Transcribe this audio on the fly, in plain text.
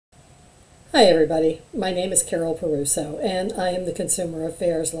Hi everybody, my name is Carol Peruso and I am the Consumer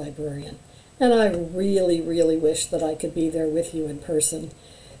Affairs Librarian. And I really wish that I could be there with you in person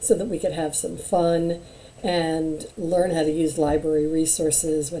so that we could have some fun and learn how to use library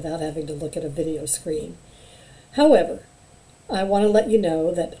resources without having to look at a video screen. However, I want to let you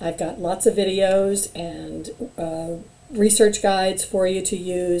know that I've got lots of videos and research guides for you to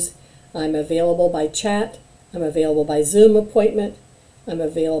use. I'm available by chat, I'm available by Zoom appointment, I'm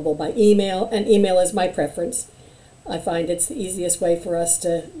available by email, and email is my preference. I find it's the easiest way for us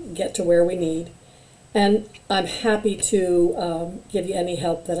to get to where we need. And I'm happy to give you any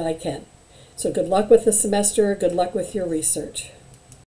help that I can. So good luck with the semester, good luck with your research.